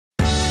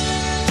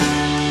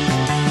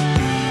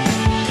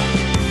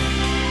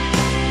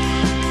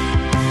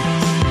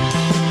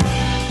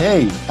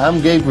Hey,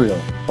 I'm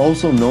Gabriel,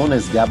 also known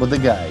as Gabo the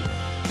Guide.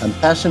 I'm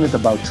passionate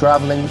about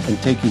traveling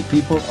and taking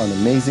people on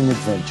amazing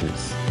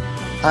adventures.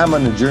 I'm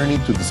on a journey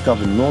to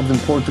discover Northern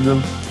Portugal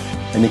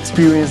and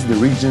experience the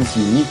region's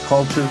unique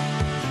culture,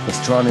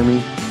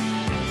 gastronomy,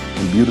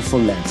 and beautiful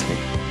landscape.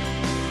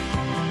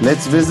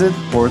 Let's visit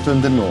Porto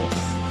in the North.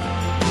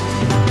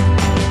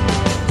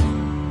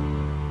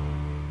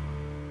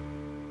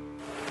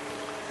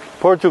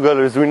 Portugal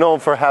is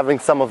renowned for having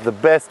some of the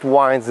best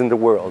wines in the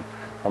world.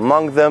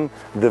 Among them,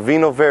 the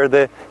Vinho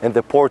Verde and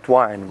the port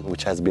wine,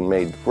 which has been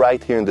made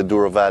right here in the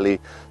Douro Valley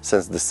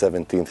since the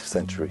 17th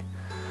century.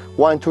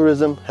 Wine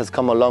tourism has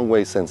come a long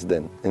way since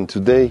then, and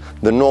today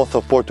the north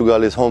of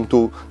Portugal is home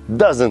to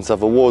dozens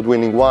of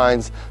award-winning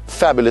wines,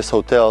 fabulous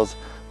hotels,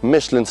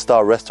 Michelin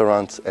star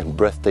restaurants, and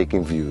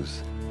breathtaking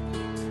views.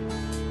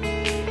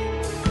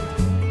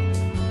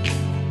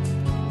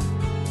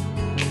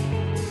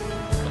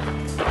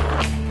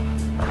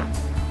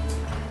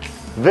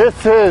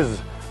 This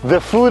is the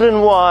food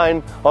and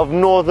wine of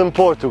Northern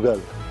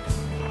Portugal.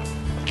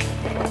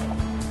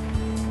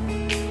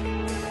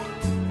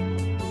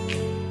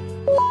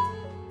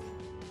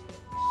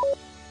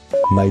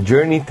 My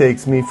journey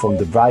takes me from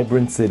the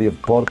vibrant city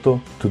of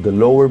Porto to the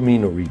lower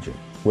Minho region,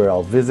 where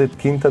I'll visit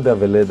Quinta da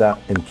Veleda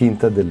and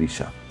Quinta de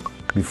Lixa,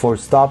 before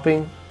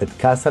stopping at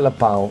Casa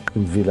Lapão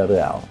in Vila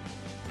Real.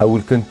 I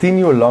will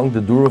continue along the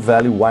Douro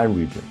Valley wine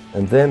region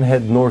and then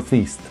head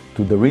northeast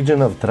to the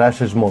region of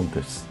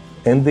Trás-os-Montes,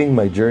 ending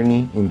my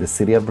journey in the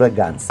city of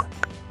Bragança.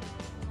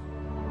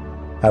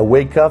 I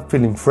wake up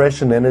feeling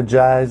fresh and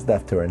energized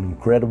after an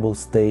incredible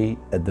stay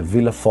at the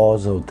Vila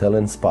Foz Hotel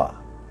and Spa,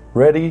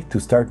 ready to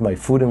start my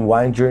food and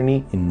wine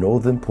journey in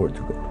northern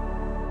Portugal.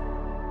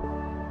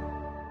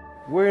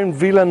 We're in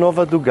Vila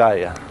Nova do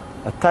Gaia,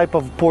 a type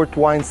of port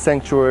wine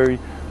sanctuary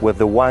where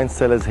the wine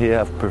cellars here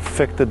have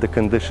perfected the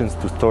conditions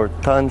to store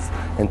tons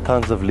and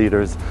tons of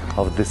liters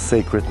of this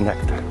sacred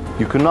nectar.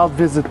 You cannot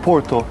visit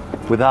Porto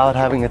without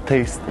having a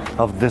taste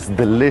of this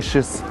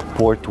delicious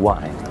port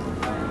wine.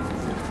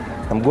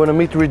 I'm going to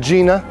meet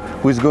Regina,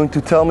 who is going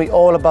to tell me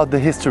all about the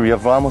history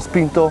of Ramos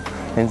Pinto,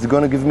 and is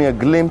going to give me a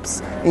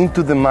glimpse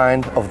into the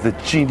mind of the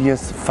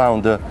genius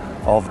founder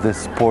of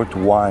this port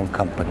wine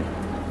company.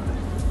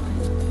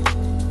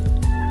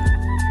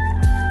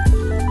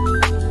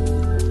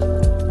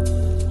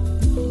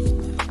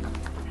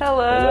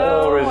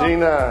 Hello,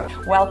 Regina.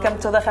 Welcome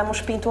to the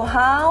Ramos Pinto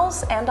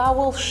house, and I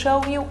will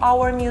show you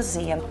our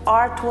museum.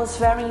 Art was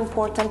very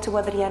important to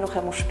Adriano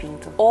Ramos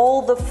Pinto.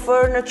 All the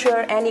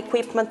furniture and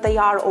equipment, they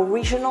are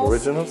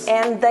originals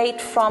and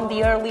date from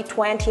the early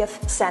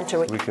 20th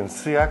century. We can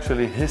see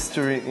actually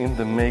history in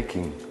the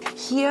making.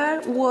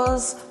 Here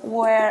was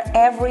where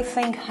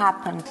everything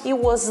happened. He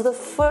was the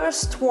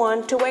first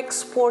one to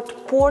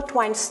export port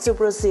wines to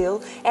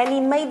Brazil, and he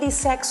made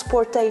this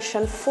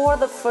exportation for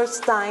the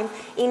first time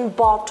in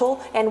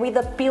bottle and with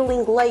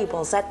appealing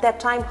labels. At that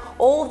time,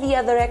 all the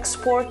other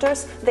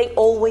exporters, they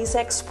always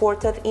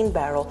exported in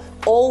barrel,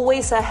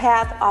 always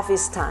ahead of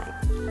his time.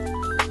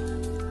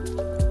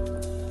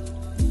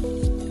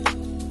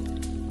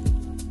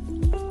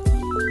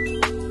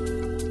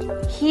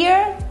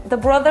 Here, the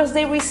brothers,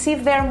 they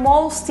received their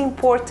most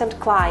important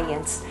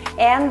clients,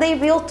 and they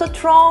built a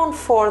throne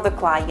for the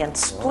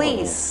clients.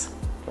 Please.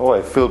 Oh,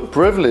 I feel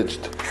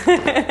privileged.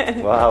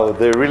 Wow,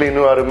 they really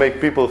knew how to make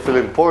people feel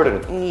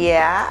important.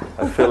 Yeah.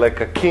 I feel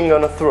like a king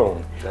on a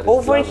throne.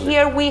 Over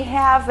here we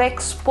have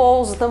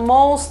exposed the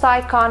most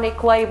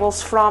iconic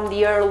labels from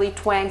the early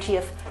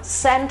 20th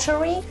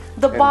century.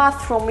 The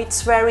bathroom,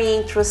 it's very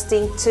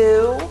interesting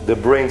too. The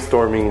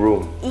brainstorming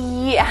room.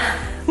 Yeah,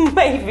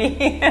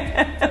 maybe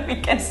we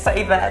can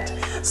say that.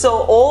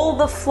 So all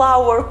the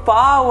flower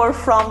power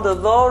from the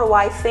Douro,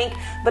 I think,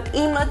 but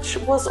image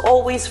was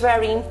always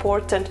very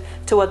important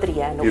to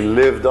Adriano. You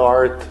lived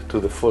art to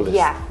the fullest.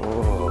 Yeah.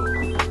 Oh.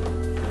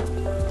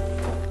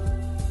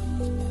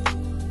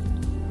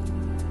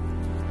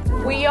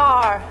 We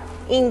are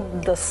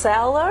in the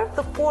cellar.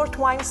 The port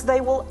wines,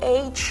 they will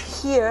age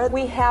here.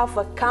 We have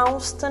a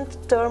constant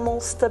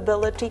thermal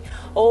stability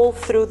all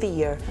through the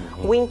year,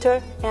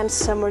 winter and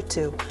summer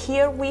too.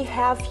 Here we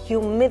have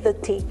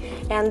humidity,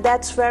 and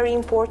that's very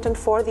important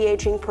for the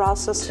aging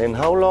process. And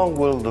how long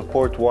will the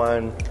port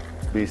wine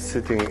be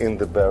sitting in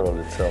the barrel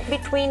itself?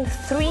 Between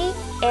 3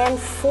 and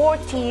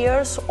 40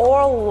 years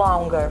or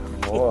longer.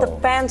 Wow. It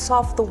depends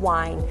of the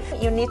wine.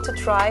 You need to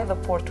try the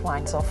port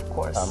wines, of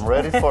course. I'm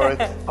ready for it.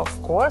 Of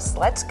course,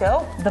 let's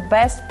go. The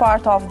best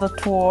part of the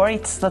tour,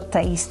 it's the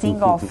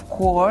tasting, of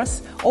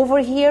course. Over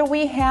here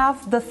we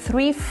have the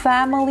 3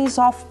 families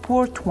of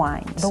port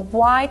wines. The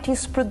white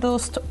is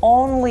produced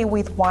only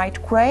with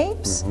white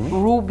grapes.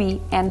 Ruby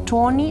and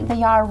Tony,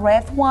 they are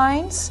red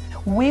wines.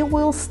 We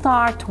will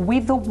start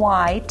with the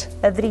white,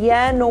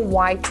 Adriano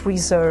White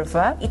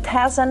Reserva. It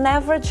has an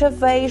average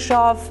of age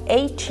of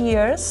 8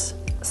 years.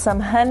 some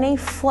honey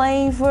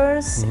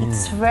flavors.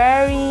 It's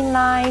very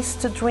nice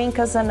to drink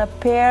as an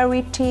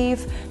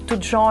aperitif, to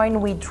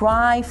join with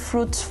dry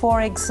fruits,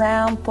 for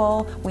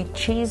example, with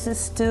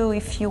cheeses too,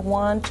 if you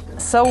want.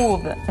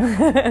 Saúde.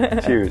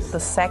 Cheers. The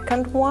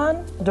second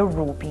one, the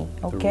ruby,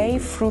 okay?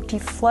 Fruity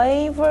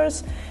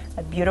flavors,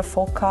 a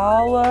beautiful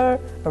color,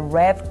 a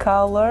red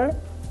color.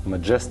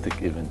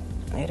 Majestic even.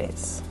 It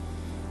is.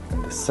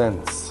 And the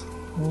scents.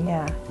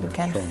 Yeah, you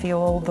can strong. feel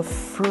all the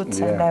fruits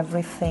and Yeah.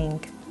 everything.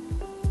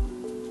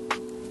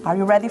 Are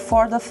you ready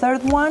for the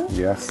third one?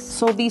 Yes.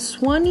 So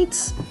this one,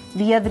 it's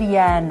the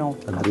Adriano,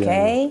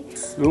 okay?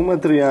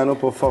 Adriano,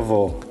 por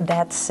favor.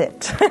 That's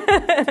it.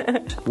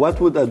 What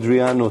would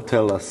Adriano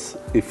tell us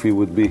if he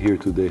would be here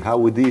today? How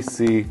would he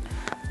see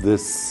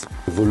this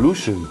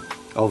evolution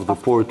of the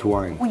port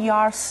wine? We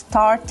are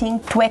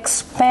starting to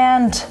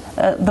expand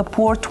the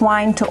port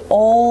wine to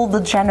all the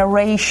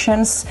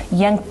generations.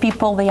 Young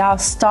people, they are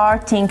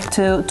starting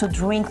to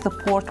drink the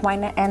port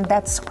wine, and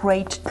that's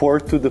great.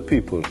 Port to the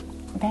people.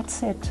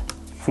 That's it.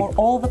 For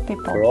all the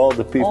people. For all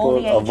the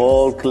people the of ages.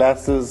 all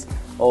classes,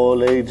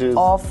 all ages.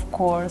 Of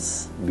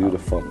course.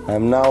 Beautiful.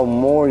 I'm now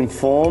more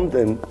informed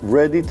and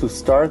ready to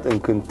start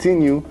and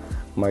continue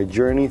my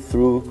journey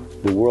through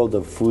the world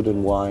of food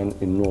and wine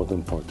in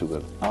Northern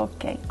Portugal.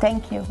 Okay,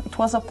 thank you. It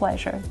was a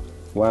pleasure.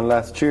 One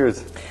last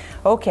cheers.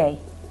 Okay,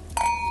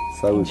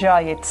 Salud.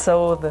 enjoy it.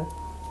 Saúde.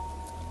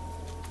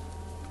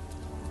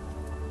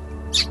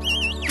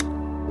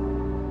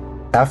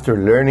 After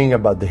learning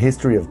about the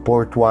history of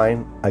port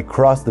wine, I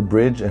cross the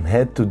bridge and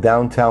head to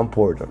downtown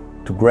Porto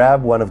to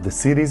grab one of the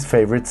city's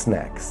favorite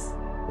snacks.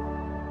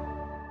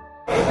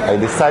 I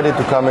decided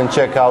to come and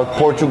check out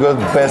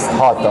Portugal's best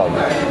hot dog.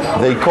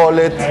 They call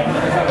it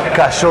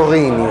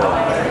cachorrinho.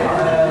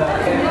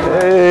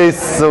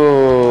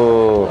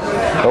 Eso!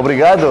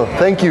 Obrigado,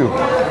 thank you.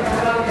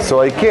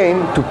 So I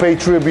came to pay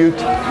tribute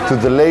to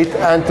the late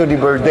Anthony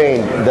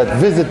Bourdain that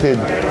visited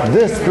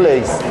this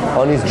place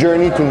on his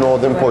journey to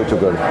Northern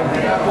Portugal.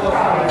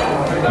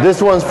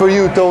 This one's for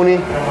you, Tony.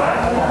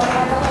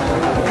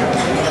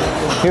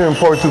 Here in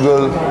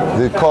Portugal,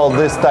 they call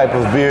this type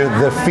of beer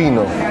the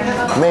fino.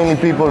 Mainly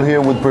people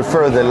here would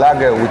prefer the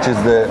lager, which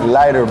is the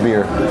lighter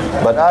beer,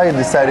 but I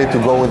decided to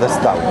go with a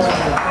stout.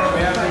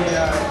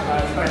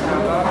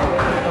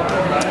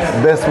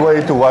 Best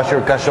way to wash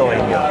your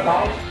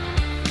cachorrinho.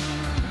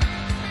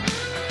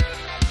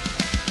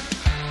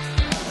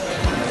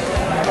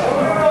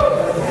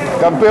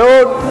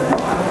 Campeón!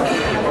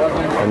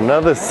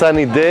 Another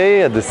sunny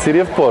day at the city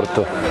of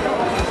Porto.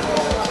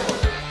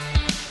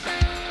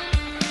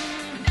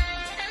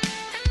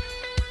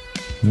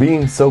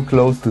 Being so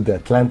close to the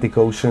Atlantic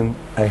Ocean,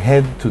 I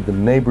head to the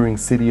neighboring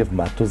city of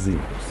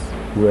Matosinhos,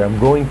 where I'm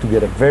going to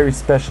get a very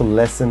special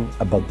lesson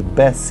about the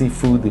best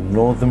seafood in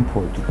northern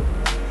Portugal.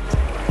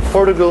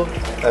 Portugal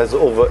has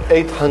over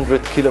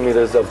 800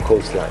 kilometers of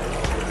coastline,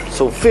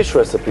 so fish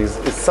recipes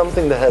is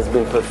something that has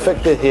been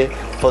perfected here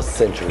for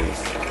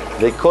centuries.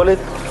 They call it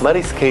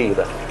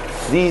marisqueira.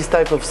 These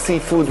type of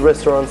seafood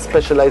restaurants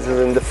specializes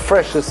in the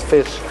freshest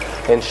fish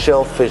and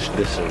shellfish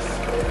dishes.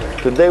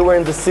 Today we're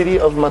in the city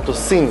of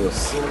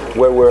Matosinhos,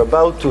 where we're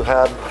about to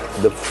have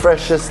the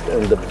freshest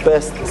and the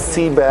best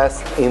sea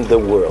bass in the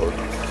world.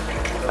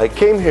 I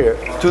came here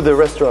to the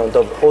restaurant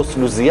of Os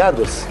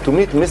Luziados to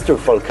meet Mr.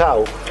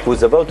 Falcao, who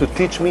is about to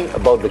teach me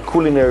about the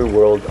culinary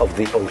world of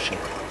the ocean.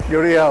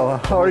 Uriel,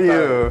 how are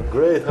you?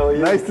 Great, how are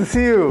you? Nice to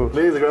see you.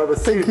 Please grab a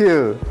seat. Thank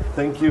you.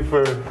 Thank you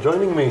for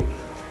joining me.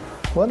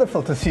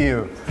 Wonderful to see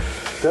you.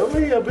 Tell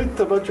me a bit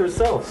about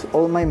yourself.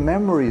 All my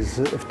memories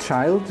of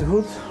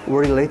childhood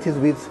were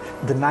related with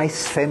the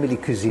nice family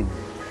cuisine,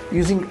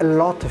 using a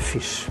lot of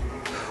fish.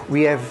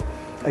 We have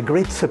a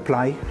great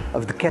supply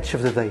of the catch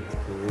of the day.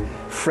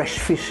 Fresh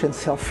fish and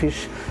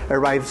shellfish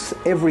arrives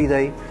every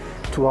day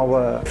to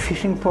our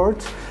fishing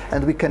port,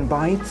 and we can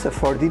buy it,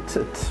 afford it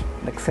at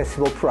an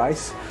accessible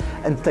price,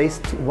 and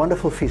taste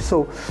wonderful fish.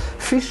 So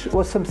fish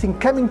was something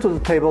coming to the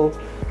table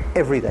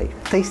every day.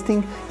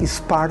 Tasting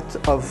is part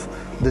of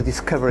the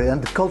discovery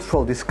and the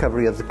cultural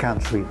discovery of the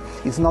country.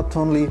 It's not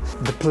only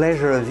the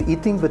pleasure of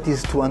eating, but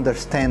is to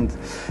understand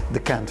the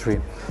country.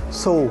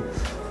 So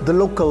the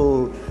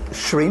local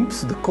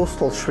shrimps, the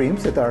coastal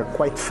shrimps that are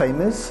quite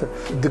famous,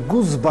 the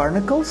goose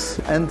barnacles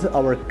and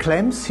our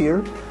clams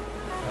here.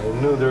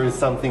 I knew there is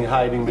something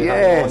hiding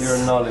behind all your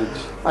knowledge.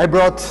 I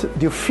brought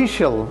the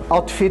official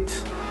outfit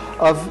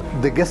of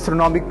the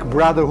Gastronomic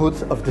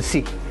Brotherhood of the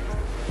Sea.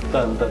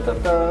 Dun, dun,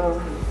 dun,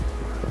 dun.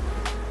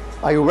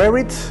 I wear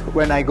it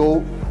when I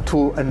go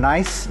to a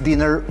nice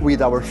dinner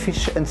with our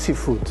fish and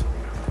seafood.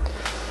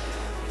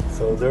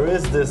 So there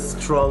is this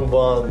strong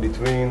bond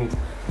between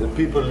the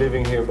people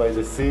living here by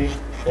the sea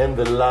and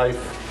the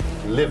life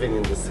living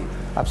in the sea.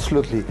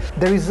 Absolutely.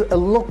 There is a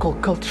local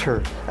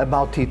culture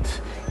about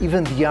it.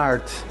 Even the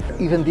art,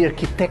 even the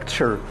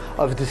architecture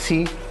of the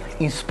sea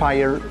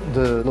inspire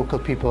the local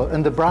people.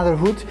 And the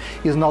Brotherhood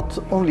is not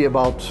only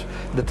about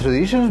the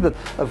traditions, but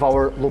of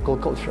our local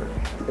culture.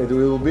 It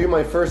will be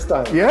my first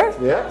time. Yeah?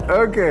 Yeah.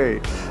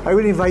 Okay. I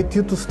will invite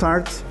you to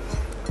start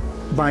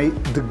by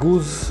the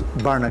goose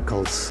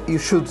barnacles. You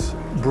should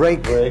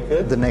break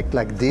the neck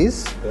like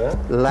this,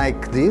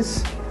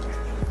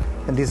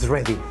 and it's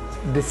ready.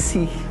 The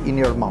sea in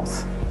your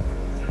mouth.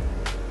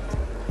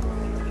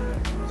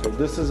 So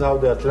this is how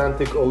the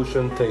Atlantic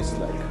Ocean tastes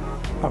like.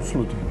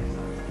 Absolutely.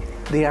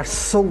 They are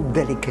so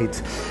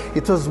delicate.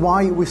 It was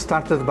why we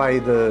started by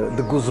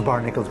the goose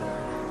barnacles.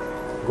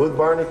 Good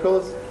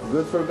barnacles,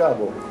 good for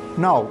Gabo.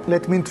 Now,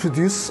 let me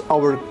introduce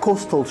our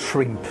coastal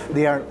shrimp.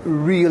 They are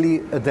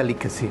really a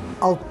delicacy.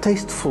 How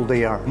tasteful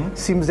they are.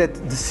 Seems that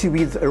the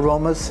seaweed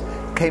aromas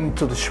came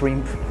to the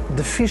shrimp.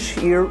 The fish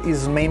here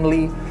is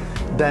mainly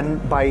done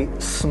by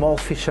small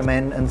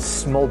fishermen and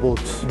small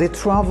boats. They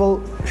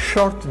travel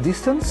short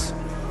distance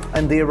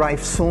and they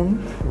arrive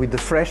soon with the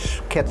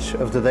fresh catch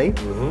of the day.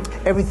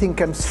 Everything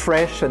comes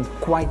fresh and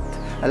quite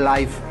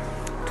alive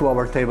to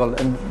our table,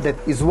 and that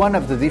is one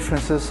of the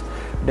differences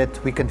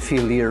that we can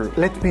feel here.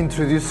 Let me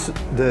introduce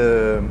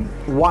the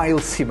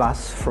wild sea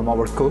bass from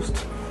our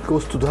coast.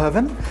 Goes to the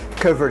oven,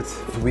 covered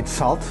with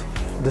salt.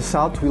 The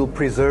salt will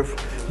preserve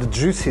the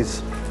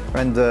juices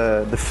and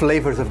the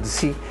flavors of the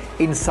sea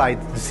inside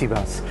the sea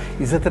bass.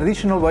 It's a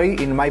traditional way,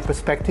 in my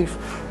perspective,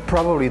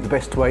 probably the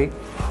best way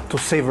to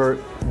savor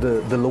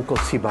the local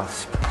sea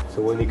bass.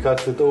 So when he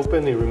cuts it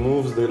open, he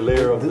removes the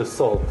layer of the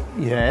salt.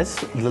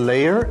 Yes, the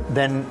layer,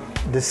 then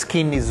the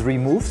skin is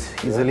removed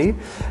easily,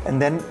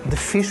 and then the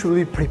fish will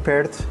be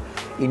prepared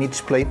in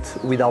each plate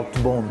without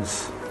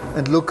bones.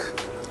 And look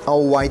how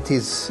white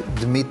is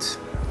the meat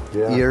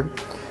here,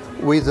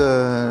 with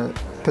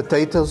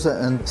potatoes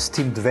and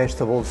steamed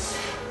vegetables.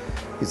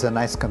 It's a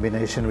nice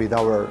combination with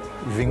our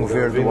Vinho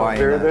Verde wine.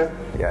 Verde.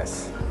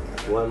 Yes.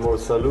 One more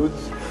salud.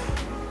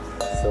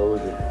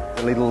 Salud.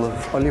 A little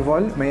olive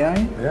oil, may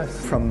I?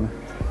 Yes. From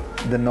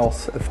the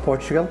north of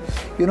Portugal.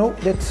 You know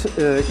that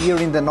here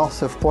in the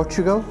north of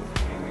Portugal,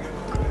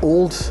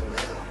 old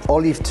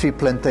olive tree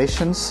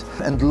plantations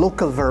and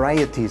local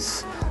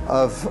varieties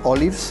of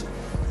olives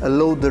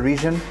allow the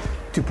region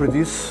to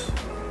produce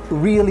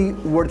really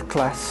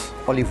world-class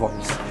olive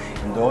oils.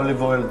 And the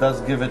olive oil does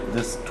give it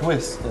this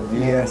twist at the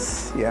end.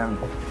 Yes, yeah.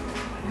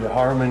 The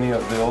harmony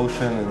of the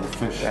ocean and the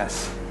fish.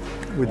 Yes.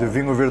 With the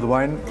Vinho Verde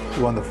wine,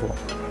 wonderful.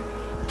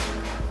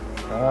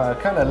 I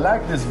kind of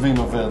like this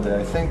Vinho Verde.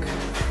 I think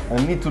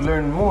I need to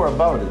learn more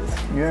about it.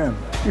 Yeah,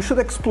 you should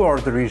explore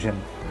the region.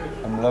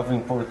 I'm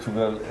loving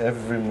Portugal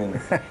every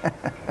minute.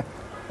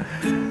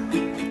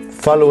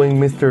 Following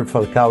Mr.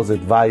 Falcao's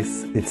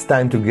advice, it's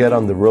time to get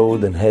on the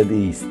road and head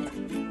east.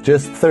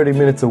 Just 30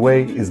 minutes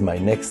away is my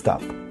next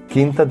stop,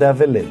 Quinta da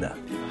Veleda.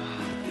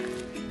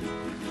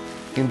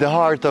 In the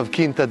heart of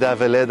Quinta da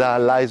Veleda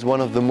lies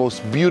one of the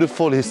most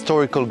beautiful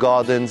historical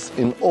gardens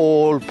in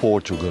all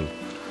Portugal.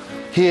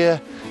 Here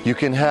you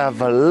can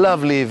have a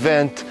lovely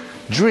event,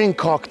 drink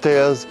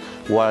cocktails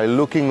while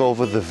looking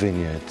over the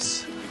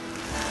vineyards.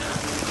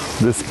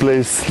 This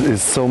place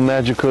is so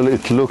magical,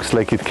 it looks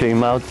like it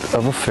came out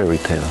of a fairy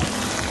tale.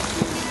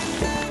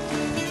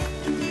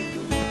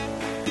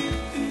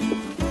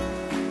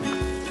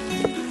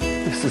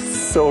 This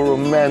is so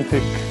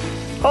romantic.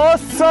 Oh,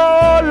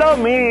 solo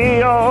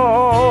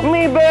mio,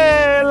 mi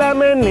bella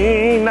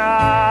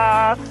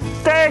menina,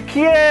 te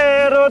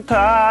quiero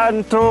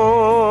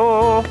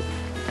tanto.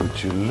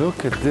 Would you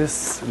look at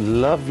this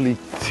lovely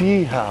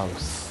tea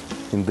house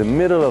in the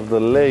middle of the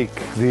lake?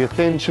 The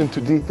attention to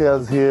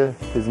details here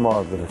is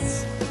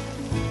marvelous.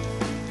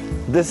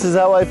 This is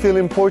how I feel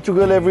in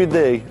Portugal every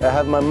day. I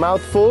have my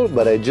mouth full,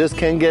 but I just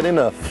can't get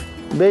enough.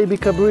 Baby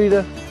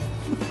Cabrita,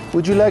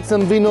 would you like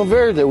some Vinho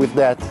Verde with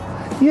that?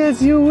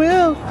 Yes, you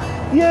will.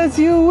 Yes,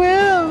 you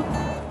will.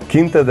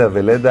 Quinta da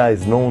Veleda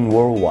is known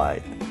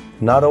worldwide,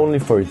 not only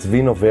for its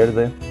Vinho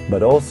Verde,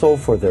 but also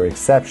for their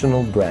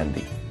exceptional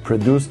brandy,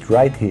 produced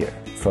right here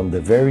from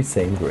the very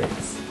same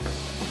grapes.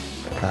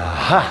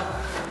 Aha!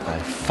 I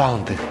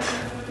found it.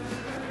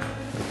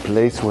 The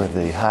place where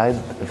they hide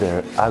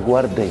their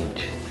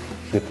aguardente,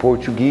 the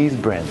Portuguese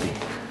brandy.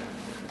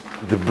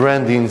 The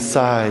brandy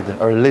inside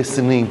are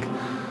listening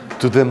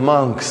to the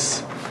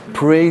monks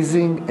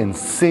praising and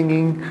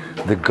singing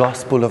the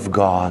gospel of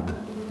God.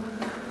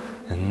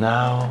 And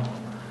now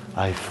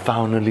I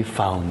finally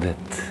found it,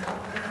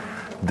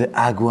 the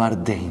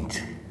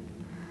aguardente.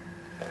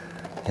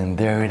 And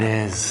there it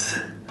is,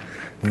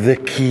 the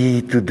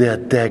key to the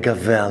Adega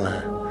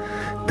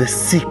Vela, the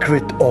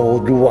secret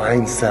old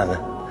wine cellar.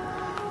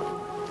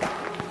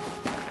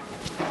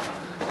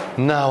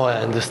 Now I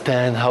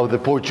understand how the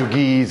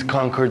Portuguese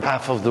conquered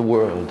half of the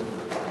world.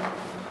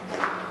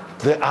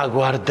 The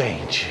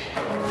aguardente.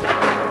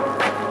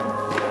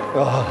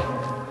 Oh.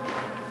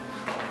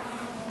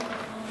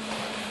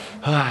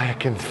 I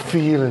can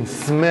feel and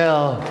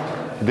smell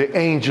the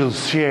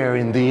angels share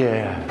in the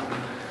air.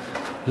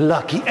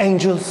 Lucky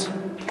angels.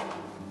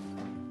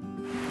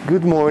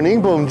 Good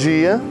morning, bom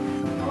dia.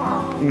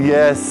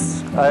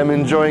 Yes, I'm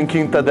enjoying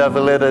Quinta da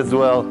Veleda as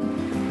well.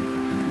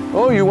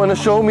 Oh, you want to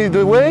show me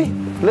the way?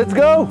 Let's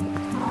go.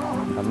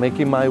 I'm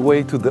making my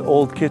way to the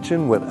old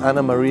kitchen where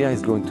Ana Maria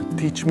is going to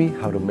teach me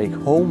how to make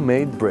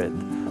homemade bread,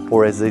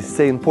 or as they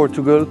say in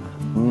Portugal,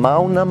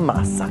 mão na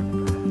massa.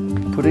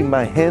 putting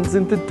my hands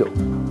in the dough.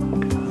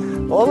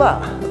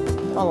 Olá!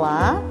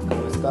 Olá.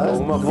 Dá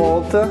uma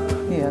volta,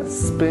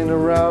 Yes. spin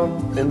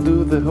around and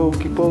do the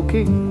hokey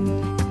pokey.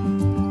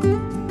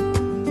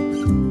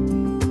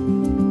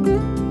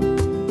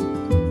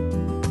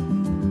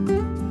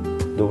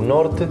 Do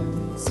norte,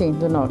 Sim,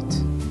 do norte.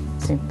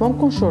 Sim, pão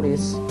com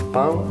chouriço.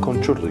 pão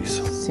com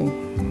chouriço. Sim.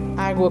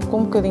 Água com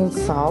um bocadinho de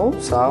sal.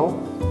 Sal,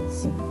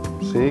 Sim.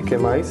 sim, que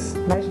mais?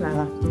 Mais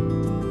nada.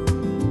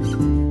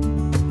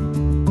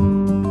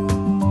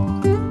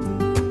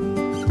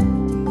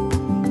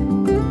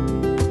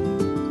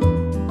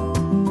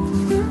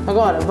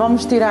 Agora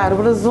vamos tirar o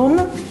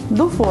brasume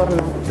do forno.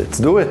 Let's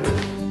do it.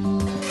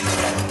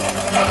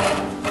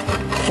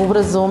 O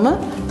brasume.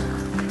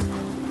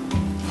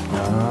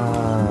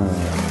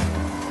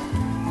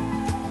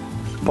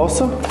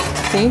 Posso?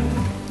 Sim.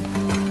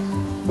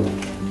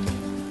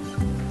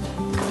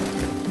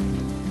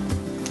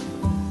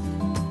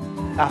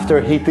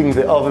 After heating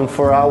the oven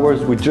for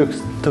hours, we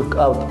just took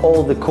out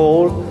all the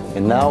coal,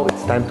 and now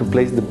it's time to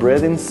place the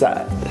bread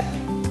inside.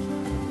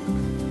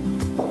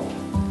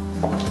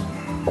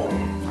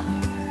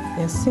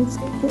 É assim, sim.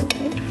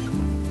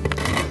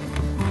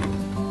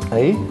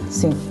 Aí,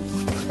 Sim.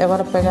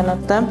 Agora pega na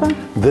tampa.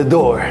 the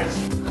door.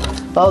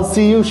 I'll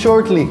see you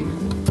shortly.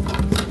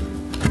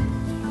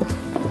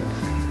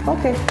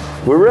 Ok.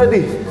 We're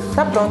ready.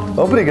 Está pronto.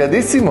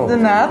 Obrigadíssimo. De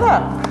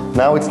nada.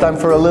 Now it's time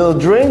for a little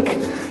drink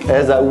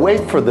as I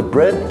wait for the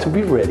bread to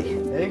be ready.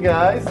 Hey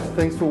guys,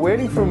 thanks for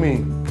waiting for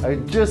me. I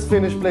just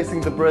finished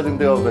placing the bread in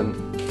the oven.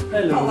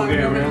 Hello,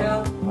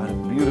 Gabriel. What a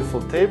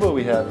beautiful table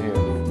we have here.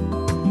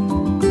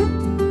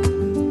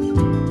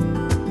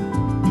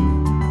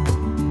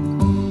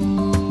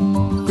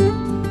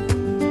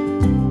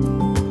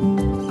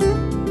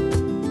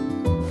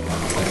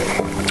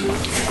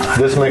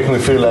 This makes me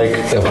feel like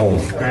at home.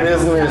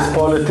 Business,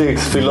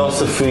 politics,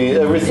 philosophy,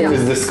 everything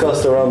is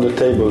discussed around the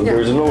table.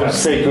 There's no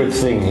sacred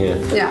thing here.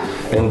 Yeah.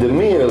 And the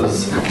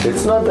meals,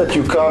 it's not that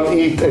you come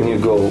eat and you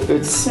go.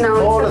 It's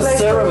all It's a a place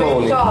ceremony.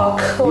 where we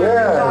talk,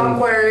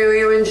 where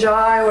you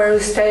enjoy, where you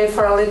stay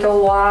for a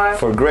little while.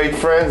 For great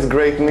friends,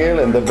 great meal,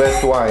 and the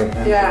best wine.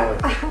 Yeah.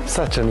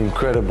 Such an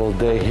incredible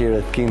day here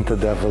at Quinta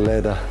da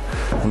Veleda.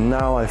 And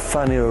now I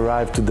finally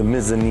arrived to the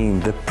mezzanine,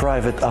 the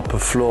private upper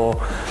floor,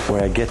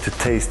 where I get to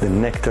taste the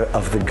nectar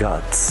of the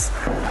gods,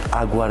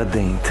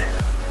 aguardiente.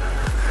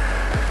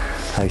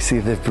 I see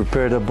they've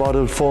prepared a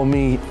bottle for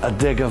me, a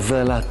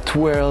Degavela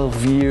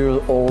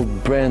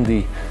 12-year-old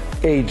brandy,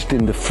 aged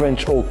in the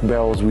French oak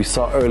barrels we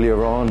saw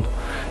earlier on.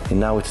 And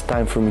now it's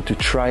time for me to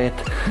try it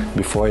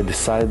before I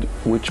decide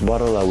which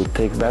bottle I would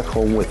take back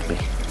home with me.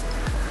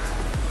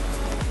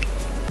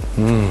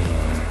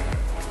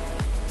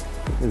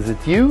 Is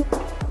it you?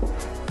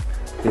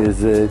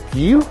 Is it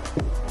you?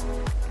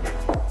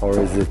 Or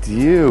is it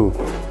you?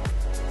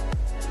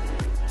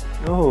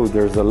 Oh,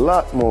 there's a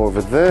lot more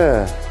over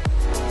there.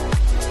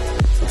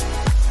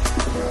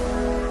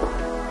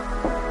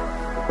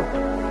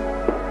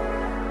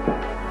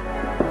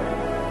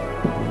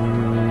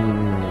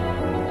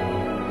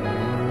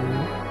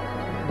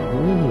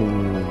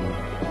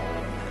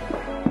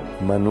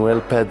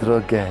 Manuel Pedro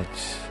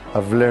Gage,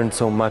 I've learned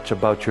so much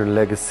about your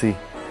legacy,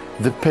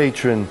 the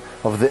patron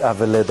of the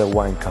Aveleda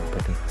Wine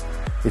Company.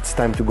 It's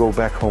time to go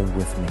back home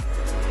with me.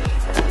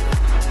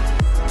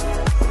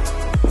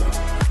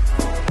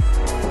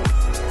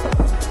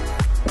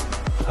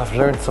 I've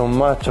learned so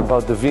much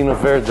about the Vinho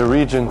Verde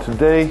region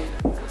today.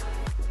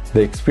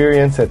 The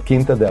experience at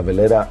Quinta de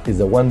Aveleda is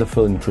a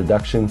wonderful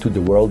introduction to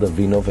the world of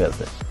Vinho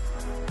Verde.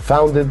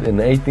 Founded in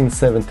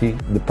 1870,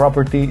 the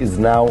property is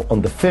now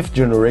on the 5th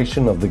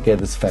generation of the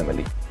Guedes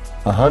family.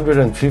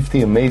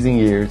 150 amazing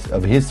years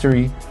of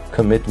history,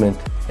 commitment,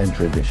 and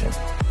tradition.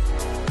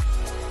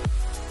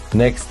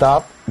 Next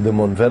stop, the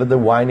Monverde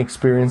Wine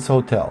Experience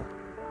Hotel.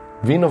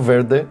 Vinho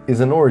Verde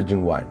is an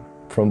origin wine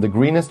from the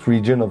greenest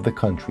region of the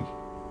country,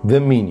 the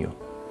Minho.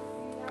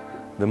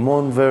 The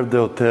Monverde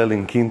Hotel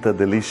in Quinta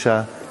de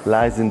Lixa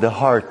lies in the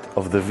heart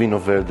of the Vinho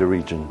Verde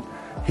region.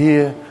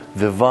 Here,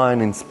 the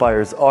vine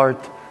inspires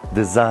art,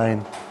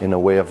 design, and a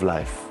way of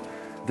life.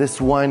 This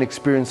wine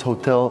experience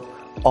hotel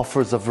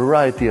offers a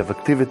variety of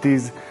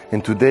activities,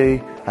 and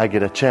today I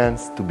get a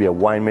chance to be a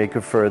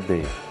winemaker for a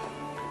day.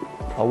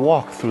 A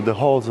walk through the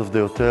halls of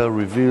the hotel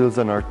reveals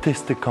an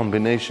artistic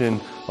combination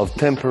of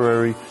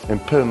temporary and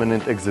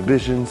permanent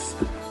exhibitions.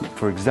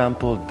 For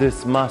example,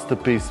 this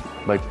masterpiece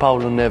by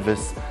Paulo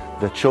Neves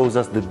that shows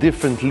us the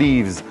different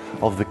leaves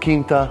of the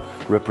Quinta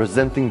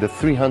representing the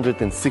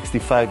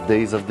 365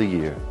 days of the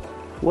year.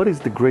 What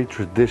is the great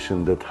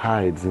tradition that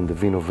hides in the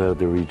Vinho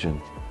Verde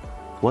region?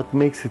 What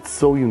makes it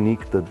so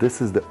unique that this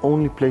is the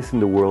only place in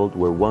the world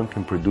where one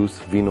can produce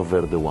Vinho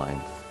Verde wine?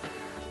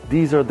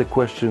 These are the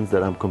questions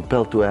that I'm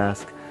compelled to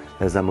ask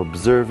as I'm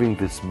observing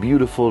this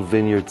beautiful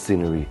vineyard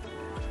scenery.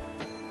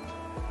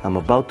 I'm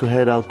about to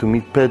head out to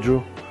meet Pedro,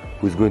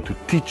 who is going to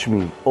teach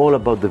me all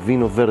about the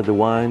Vinho Verde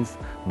wines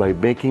by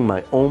making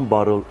my own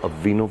bottle of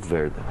Vinho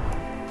Verde.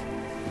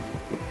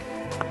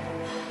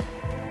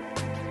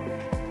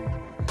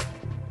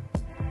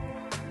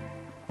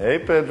 Hey,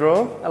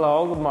 Pedro.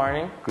 Hello, good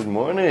morning. Good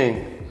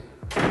morning.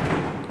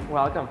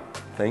 Welcome.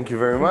 Thank you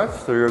very much.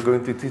 So you're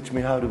going to teach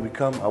me how to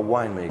become a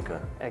winemaker.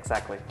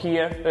 Exactly.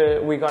 Here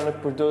we're gonna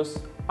produce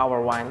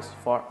our wines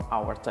for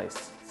our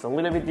tastes. It's a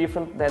little bit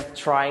different than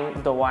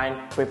trying the wine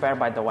prepared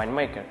by the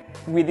winemaker.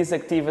 With this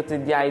activity,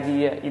 the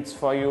idea is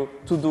for you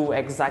to do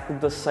exactly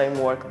the same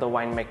work the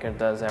winemaker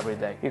does every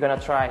day. You're gonna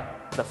try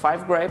the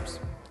 5 grapes.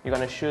 You're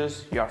gonna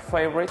choose your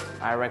favorite.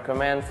 I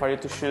recommend for you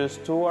to choose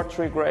 2 or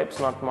 3 grapes,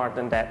 not more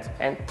than that,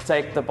 and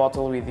take the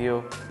bottle with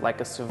you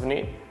like a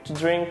souvenir to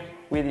drink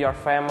with your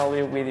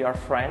family, with your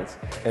friends.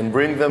 And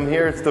bring them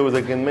here so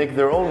they can make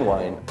their own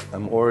wine.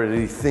 I'm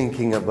already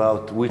thinking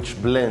about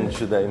which blend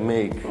should I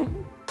make.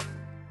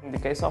 In the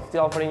case of the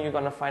Alvarinho, you're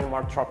gonna find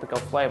more tropical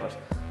flavors,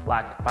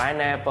 like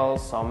pineapple,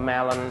 some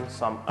melon,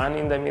 some honey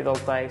in the middle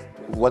taste.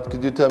 What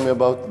could you tell me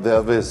about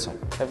the Aveso?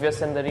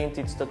 Aveso and Arinto,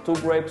 it's the 2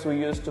 grapes we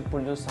use to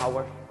produce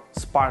our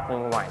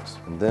sparkling wines.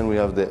 And then we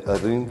have the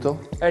Arinto.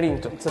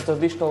 Arinto, it's a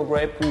traditional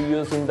grape we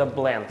use in the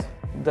blend.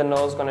 The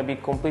nose is gonna be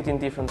completely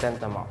different than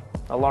the mouth.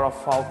 A lot of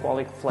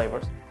alcoholic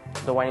flavors.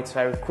 The wine is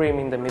very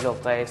creamy in the middle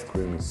taste.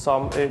 Creamy.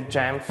 Some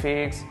jam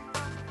figs.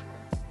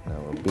 Now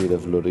a bit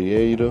of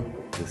Lauriero.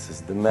 This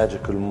is the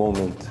magical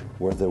moment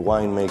where the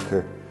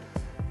winemaker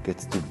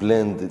gets to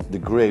blend the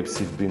grapes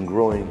he's been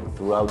growing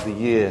throughout the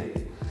year.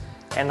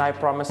 And I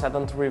promise I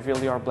don't reveal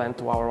your blend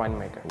to our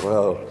winemaker.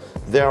 Well,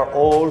 they are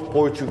all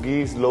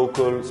Portuguese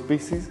local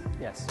species.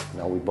 Yes.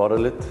 Now we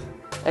bottle it.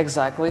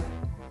 Exactly.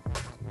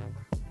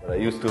 But I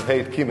used to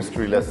hate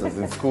chemistry lessons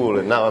in school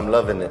and now I'm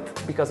loving it.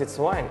 Because it's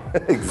wine.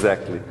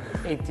 Exactly.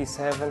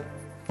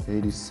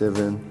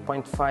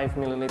 87.5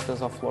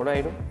 milliliters of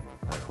Loureiro.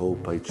 I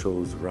hope I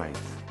chose right.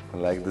 I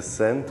like the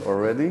scent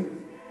already.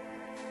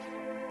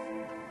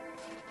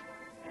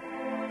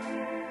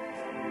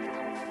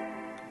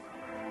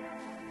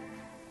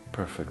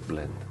 Perfect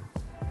blend.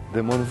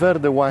 The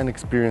Monverde Wine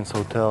Experience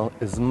Hotel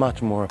is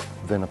much more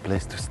than a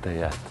place to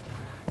stay at.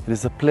 It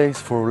is a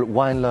place for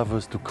wine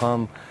lovers to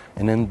come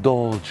and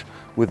indulge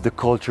with the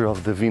culture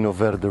of the Vinho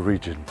Verde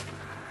region.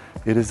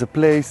 It is a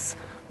place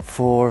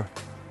for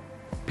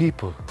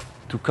people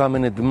to come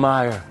and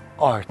admire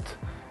art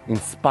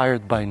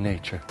inspired by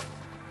nature.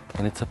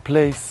 And it's a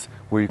place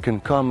where you can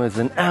come as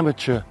an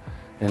amateur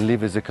and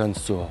live as a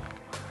connoisseur.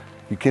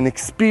 You can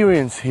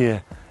experience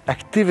here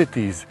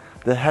activities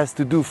that has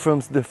to do from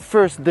the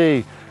first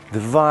day the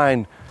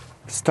vine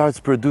starts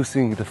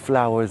producing the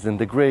flowers and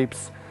the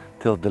grapes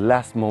till the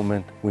last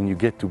moment when you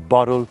get to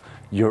bottle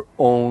your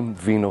own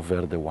Vinho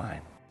Verde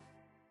wine.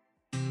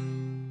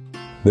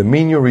 The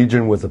Minho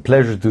region was a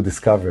pleasure to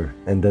discover,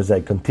 and as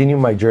I continue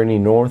my journey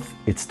north,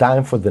 it's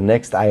time for the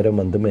next item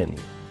on the menu: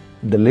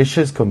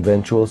 delicious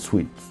conventual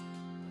sweets.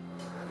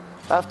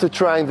 After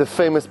trying the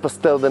famous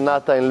pastel de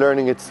nata and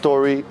learning its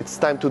story, it's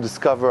time to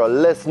discover a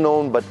less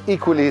known but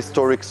equally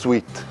historic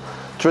sweet.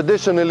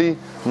 Traditionally,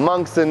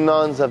 monks and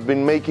nuns have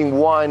been making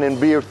wine and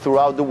beer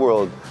throughout the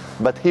world,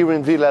 but here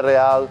in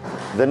Villarreal,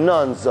 the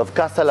nuns of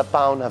Casa La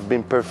Pau have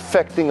been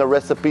perfecting a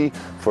recipe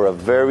for a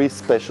very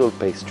special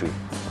pastry.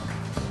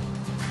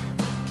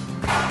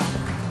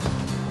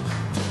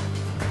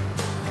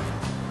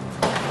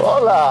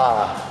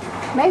 Hola!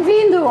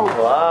 Bem-vindo!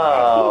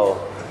 Wow!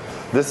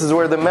 This is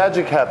where the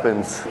magic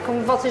happens.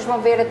 Como vocês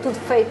vão ver, é tudo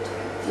feito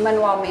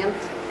manualmente.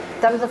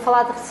 Estamos a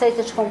falar de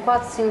receitas com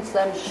 400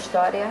 anos de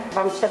história.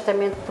 Vamos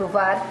certamente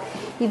provar.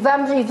 E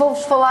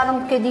vou-vos falar um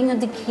bocadinho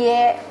de que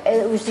é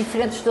os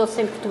diferentes doces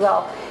em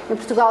Portugal. Em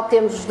Portugal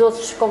temos os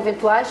doces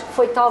conventuais, que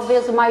foi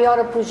talvez o maior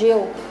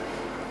apogeu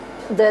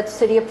da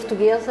doçaria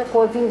portuguesa,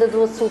 com a vinda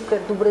do açúcar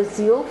do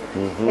Brasil.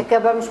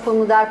 Acabamos por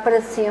mudar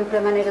para sempre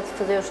a maneira de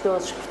fazer os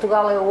doces.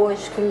 Portugal é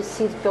hoje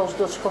conhecido pelos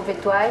doces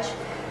conventuais.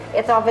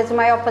 É talvez o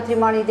maior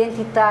património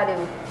identitário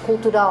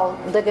cultural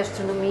da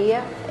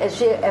gastronomia.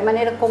 A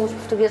maneira como os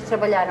portugueses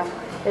trabalharam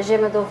a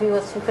gema de ovo e o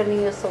açúcar,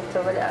 ninguém soube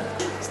trabalhar.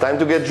 It's time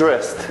to get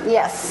dressed.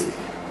 Yes.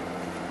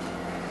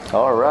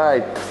 All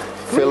right.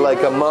 Feel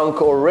like a monk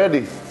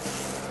already.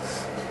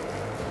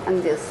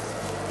 And this.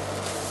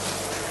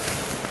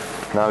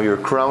 Now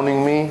you're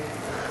crowning me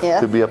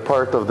to be a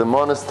part of the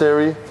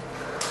monastery.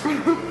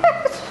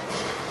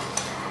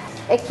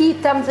 Aqui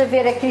estamos a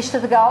ver a crista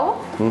de galo,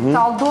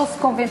 tal doce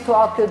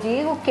conventual que eu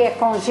digo, que é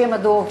com gema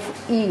de ovo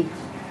e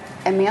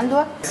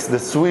amêndoa. The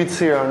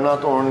sweets here are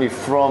not only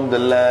from the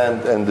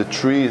land and the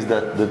trees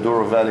that the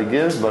Douro Valley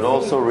gives, but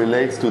also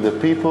relates to the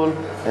people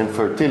and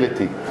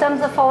fertility.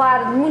 Estamos a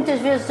falar muitas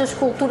vezes das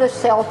culturas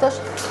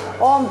celtas,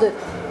 onde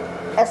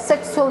a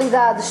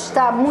sexualidade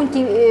está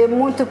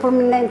muito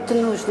prominente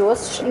nos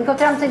doces.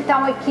 Encontramos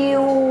então aqui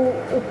o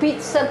Pito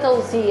de Santa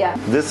Luzia.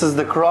 This is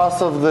the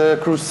cross of the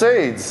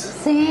Crusades.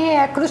 Sim,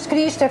 é a Cruz de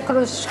Cristo, a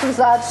Cruz dos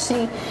Cruzados,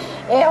 sim.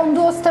 É um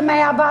doce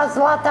também à base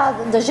lá está,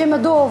 da gema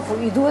de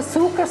ovo e do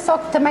açúcar, só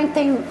que também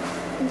tem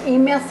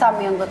imensa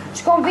amêndoa.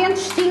 Os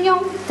conventos tinham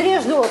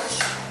 3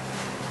 doces.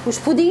 Os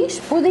pudim.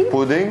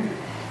 Pudding.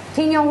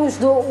 Tinham os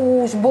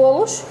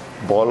bolos,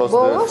 Bolos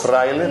de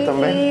fraile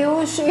também. E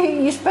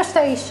os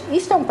pastéis.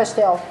 Isto é um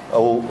pastel.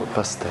 Oh,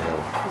 pastel.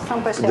 Isto é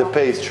um pastel. The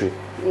pastry.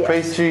 Yes.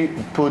 Pastry,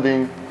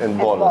 pudding and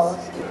bolos.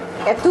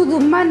 É tudo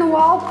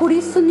manual, por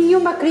isso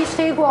nenhuma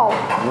crista é igual.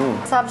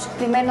 Sabes que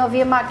primeiro não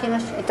havia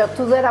máquinas, então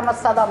tudo era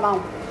amassado à mão.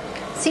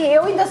 Sim,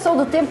 eu ainda sou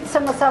do tempo que se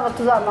amassava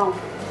tudo à mão.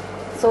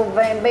 Sou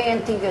bem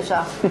antiga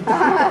já.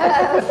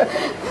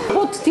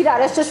 Vou-te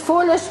tirar estas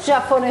folhas que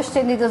já foram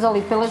estendidas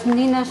ali pelas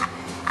meninas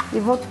e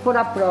vou-te pôr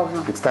à prova.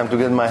 It's time to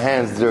get my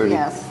hands dirty.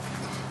 Yes.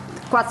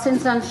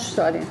 400 anos de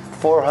história.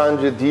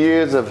 400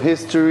 years of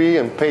history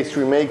and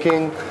pastry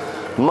making,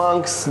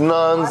 monks,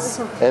 nuns,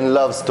 and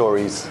love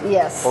stories.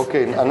 Yes.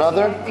 Okay,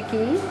 another?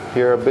 Aqui.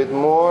 Here a bit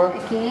more.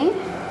 Aqui.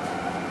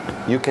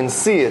 You can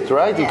see it,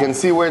 right? You Yes. can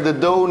see where the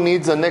dough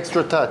needs an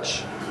extra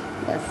touch.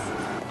 Yes.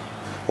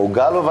 O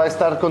galo vai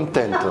estar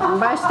contente. O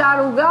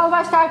galo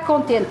vai estar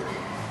contente.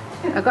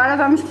 Agora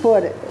vamos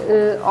pôr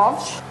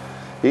ovos.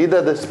 E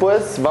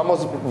depois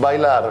vamos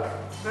bailar.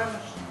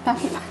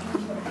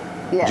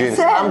 Yes. Jeans.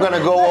 I'm gonna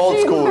go old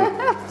school.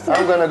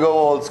 I'm gonna go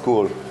old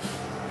school.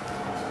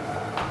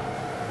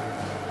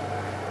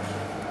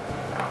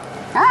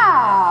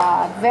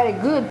 Very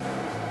good.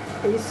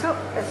 Isso,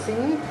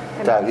 assim.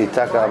 Tá, e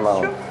taca a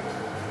mão.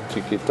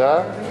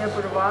 Chiquita. Vinha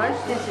por baixo,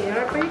 descer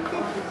para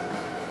aqui.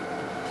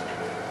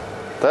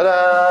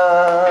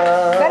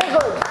 Ta-da! Very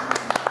good.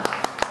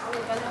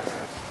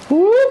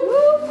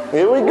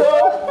 Here we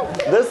go.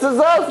 This is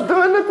us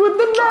doing it with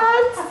the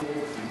nuts.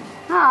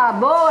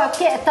 Boa.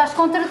 Estás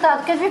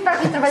contratado. Queres vir para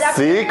aqui trabalhar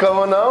Sim,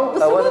 como não? O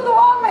segundo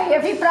homem a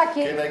vir para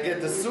aqui. Can I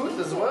get the suit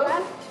as well?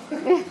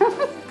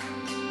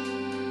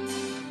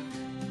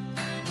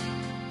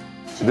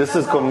 This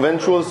is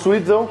conventional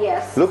sweet though?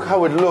 Yes. Look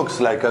how it looks,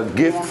 like a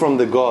gift from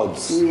the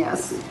gods.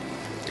 Yes.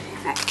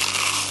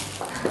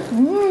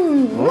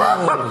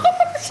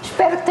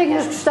 Espero que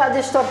tenhas gostado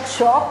deste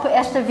workshop,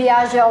 esta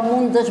viagem ao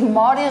mundo das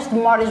memórias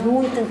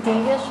muito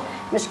antigas,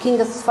 mas que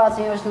ainda se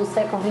fazem hoje no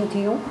século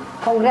XXI,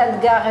 com grande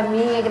garra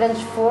minha, grande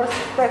esforço.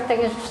 Espero que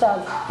tenhas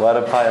gostado. What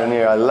a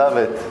pioneer, I love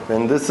it.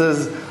 And this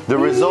is the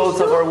results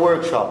of our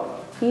workshop.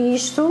 E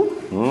isto,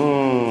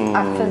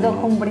 há que fazer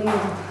com um brinde,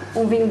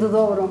 um vinho do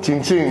Douro.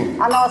 Tchim tchim.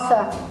 À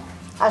nossa,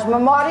 às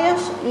memórias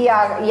e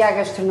à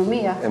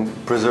gastronomia. And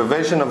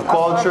preservation of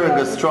culture,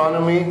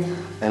 gastronomy,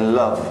 and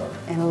love.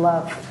 And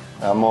love.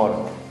 Amor.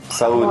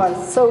 Saúde. Amor,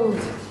 saúde.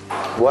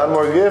 One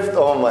more gift?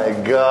 Oh my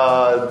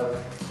God.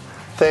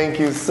 Thank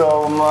you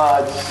so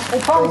much. O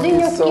pãozinho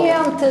Thank you so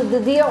quente de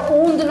dia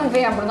 1 de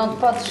novembro, não te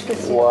podes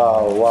esquecer.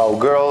 Wow, wow.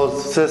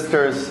 Girls,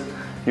 sisters,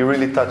 you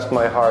really touched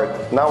my heart.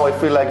 Now I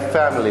feel like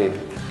family.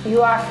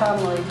 You are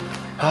family.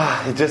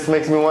 It just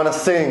makes me want to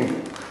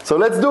sing. So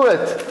let's do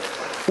it.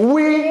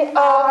 We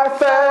are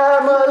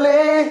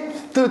family.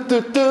 Do,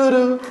 do, do,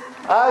 do.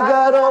 I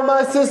got all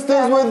my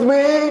sisters with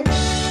me.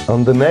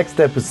 On the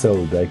next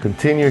episode, I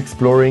continue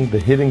exploring the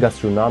hidden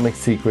gastronomic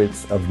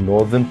secrets of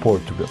Northern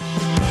Portugal.